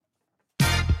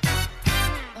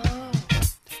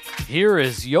Here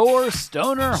is your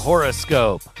Stoner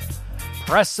Horoscope.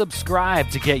 Press subscribe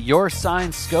to get your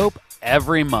sign scope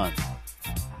every month.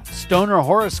 Stoner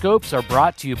Horoscopes are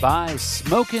brought to you by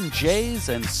Smokin' Jays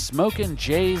and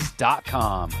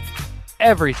SmokinJays.com.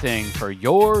 Everything for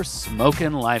your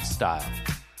smokin' lifestyle.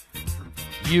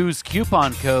 Use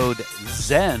coupon code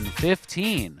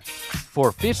ZEN15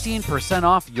 for 15%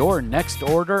 off your next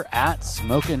order at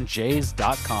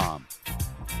SmokinJays.com.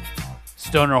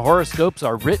 Stoner Horoscopes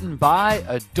are written by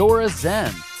Adora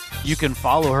Zen. You can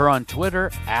follow her on Twitter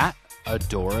at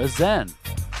Adora Zen.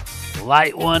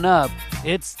 Light one up.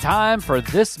 It's time for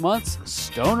this month's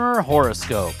Stoner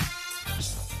Horoscope.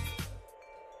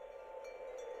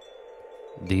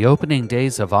 The opening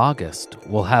days of August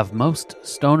will have most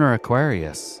Stoner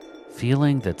Aquarius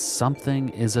feeling that something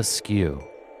is askew.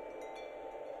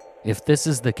 If this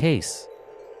is the case,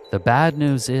 the bad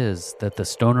news is that the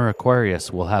Stoner Aquarius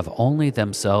will have only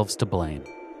themselves to blame.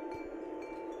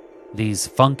 These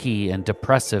funky and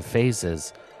depressive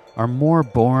phases are more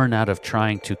born out of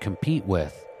trying to compete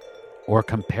with or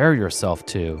compare yourself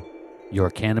to your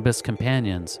cannabis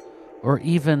companions or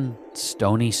even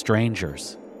stony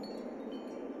strangers.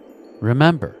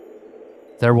 Remember,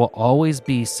 there will always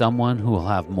be someone who will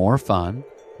have more fun,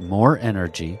 more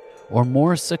energy, or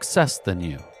more success than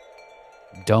you.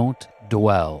 Don't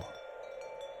dwell.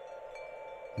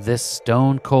 This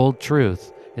stone-cold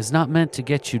truth is not meant to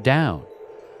get you down,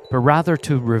 but rather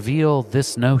to reveal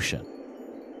this notion.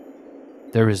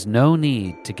 There is no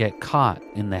need to get caught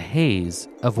in the haze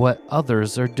of what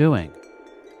others are doing.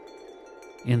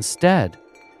 Instead,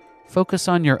 focus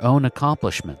on your own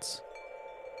accomplishments.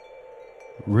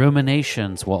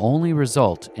 Ruminations will only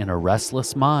result in a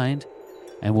restless mind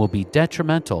and will be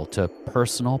detrimental to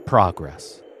personal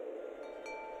progress.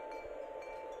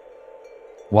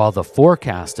 While the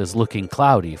forecast is looking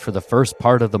cloudy for the first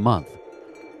part of the month,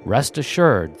 rest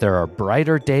assured there are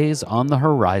brighter days on the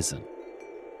horizon.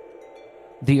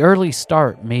 The early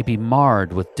start may be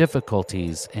marred with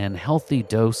difficulties and healthy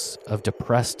dose of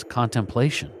depressed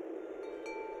contemplation.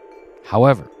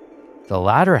 However, the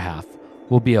latter half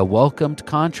will be a welcomed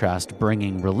contrast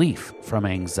bringing relief from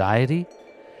anxiety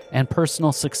and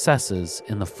personal successes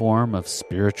in the form of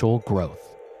spiritual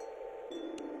growth.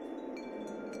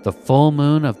 The full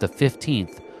moon of the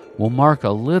 15th will mark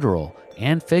a literal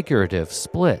and figurative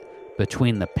split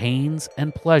between the pains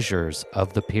and pleasures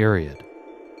of the period.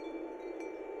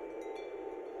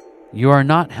 You are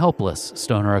not helpless,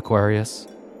 Stoner Aquarius.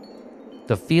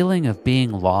 The feeling of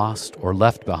being lost or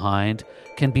left behind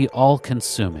can be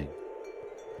all-consuming,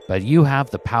 but you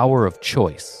have the power of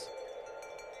choice.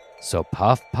 So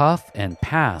puff, puff, and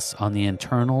pass on the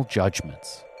internal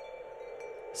judgments.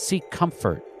 Seek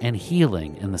comfort and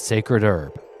healing in the sacred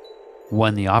herb.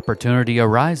 When the opportunity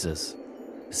arises,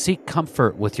 seek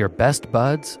comfort with your best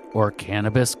buds or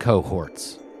cannabis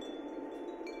cohorts.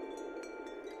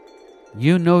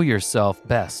 You know yourself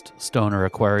best, Stoner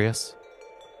Aquarius.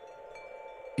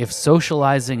 If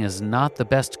socializing is not the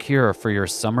best cure for your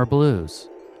summer blues,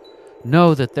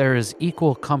 know that there is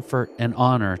equal comfort and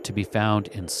honor to be found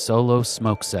in solo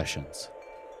smoke sessions.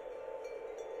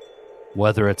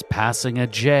 Whether it's passing a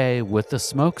J with the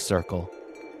smoke circle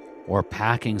or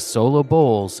packing solo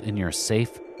bowls in your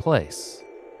safe place,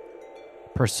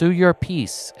 pursue your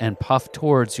peace and puff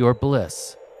towards your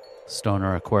bliss,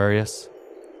 Stoner Aquarius.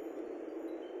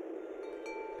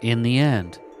 In the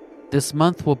end, this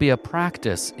month will be a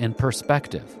practice in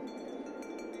perspective.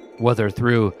 Whether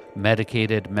through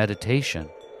medicated meditation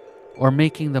or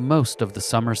making the most of the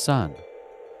summer sun,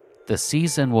 the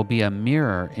season will be a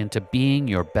mirror into being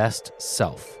your best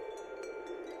self.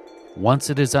 Once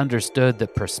it is understood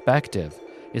that perspective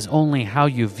is only how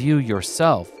you view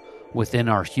yourself within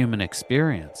our human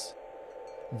experience,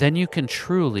 then you can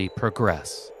truly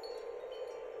progress.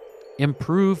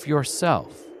 Improve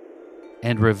yourself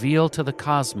and reveal to the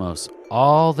cosmos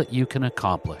all that you can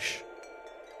accomplish.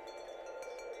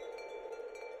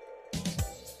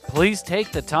 Please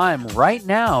take the time right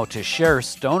now to share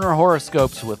Stoner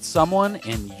Horoscopes with someone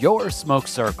in your smoke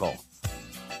circle.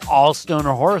 All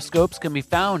Stoner Horoscopes can be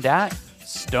found at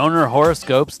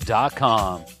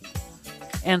StonerHoroscopes.com.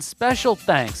 And special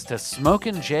thanks to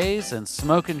Smokin' Jays and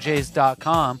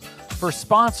SmokinJays.com for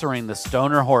sponsoring the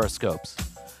Stoner Horoscopes.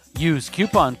 Use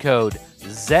coupon code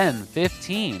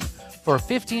ZEN15 for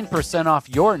 15% off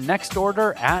your next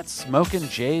order at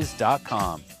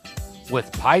SmokinJays.com.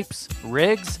 With pipes,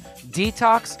 rigs,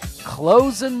 detox,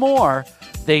 clothes, and more,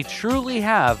 they truly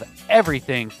have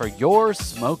everything for your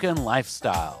smokin'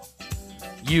 lifestyle.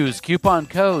 Use coupon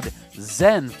code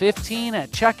ZEN15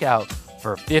 at checkout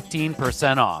for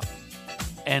 15% off.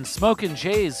 And Smokin'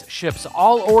 Jay's ships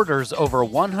all orders over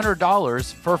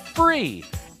 $100 for free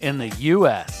in the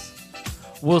U.S.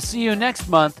 We'll see you next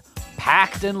month,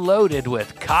 packed and loaded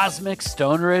with cosmic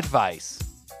stoner advice.